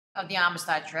of the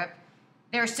Amistad trip.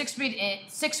 They're 6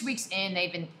 weeks in.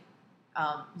 They've been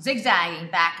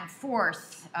zigzagging back and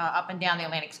forth up and down the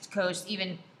Atlantic coast,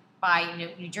 even by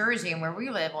New Jersey and where we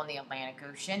live on the Atlantic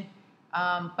Ocean.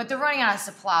 But they're running out of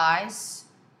supplies.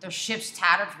 Their ship's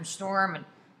tattered from storm and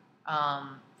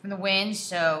from the winds,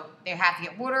 so they have to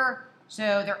get water.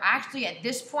 So they're actually at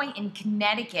this point in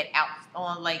Connecticut, out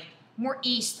on like more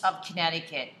east of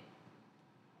Connecticut.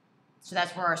 So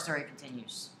that's where our story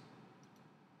continues.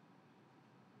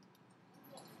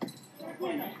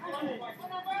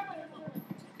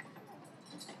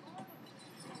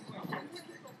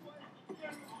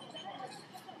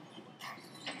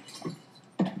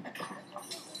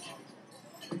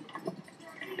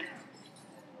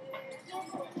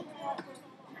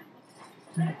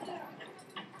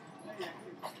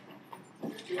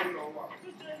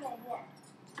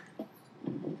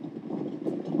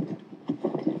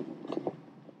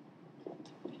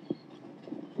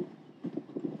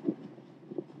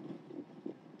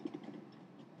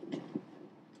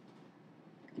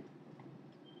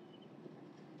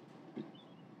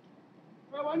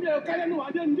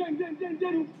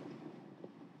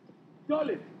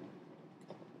 Jolly.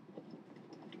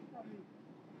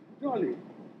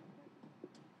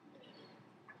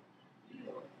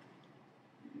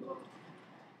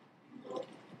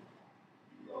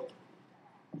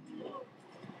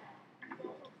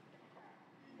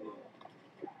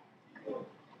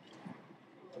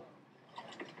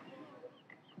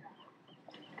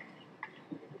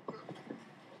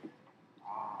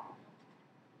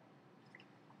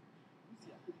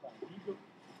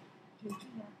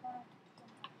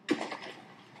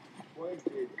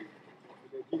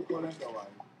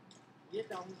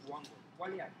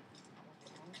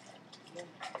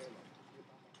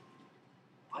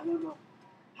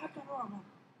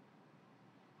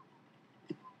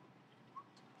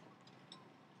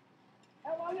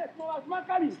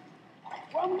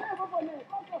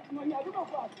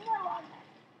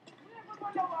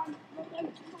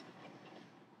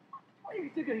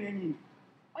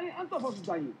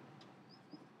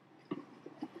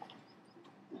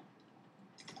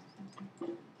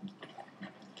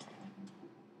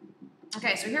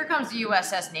 Okay, so here comes the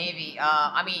USS Navy.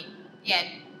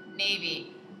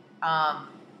 Navy. I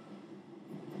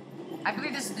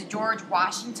believe this is the George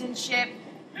Washington ship.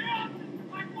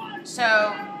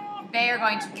 So they are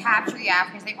going to capture the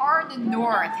Africans. They are in the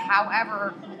north.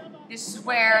 However, this is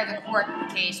where the court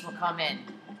case will come in.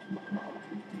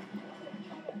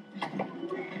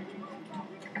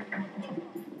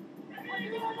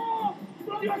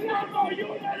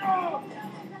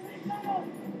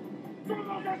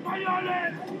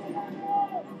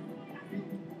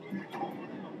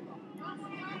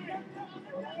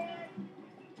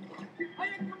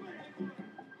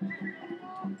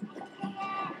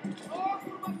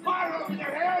 Fire over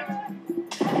their heads!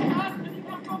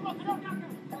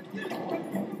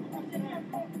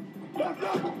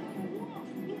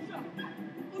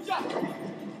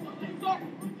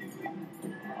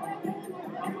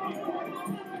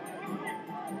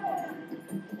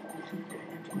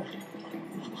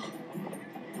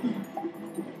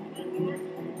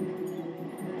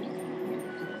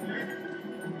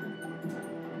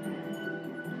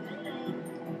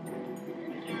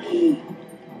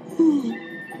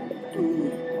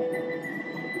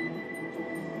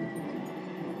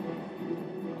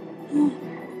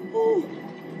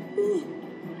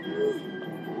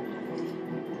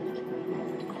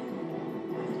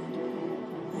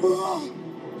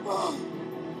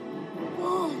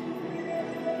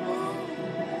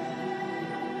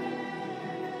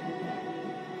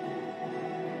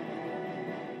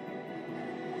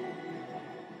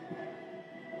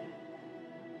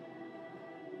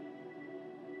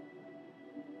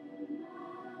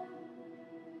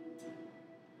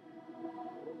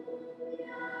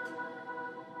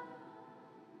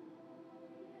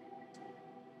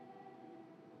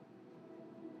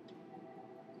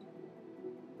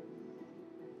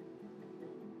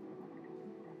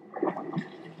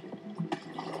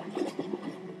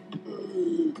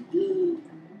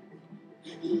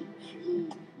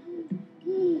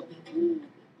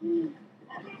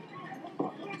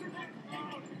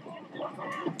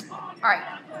 Alright,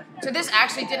 so this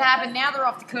actually did happen. Now they're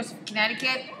off the coast of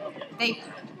Connecticut. They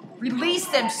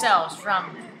released themselves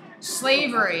from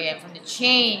slavery and from the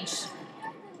chains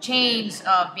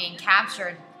of being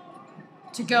captured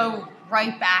to go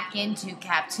right back into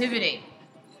captivity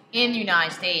in the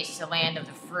United States, the land of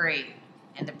the free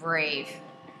and the brave.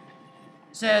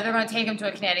 So they're going to take them to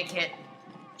a Connecticut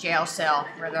jail cell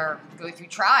where they'll go through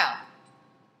trial.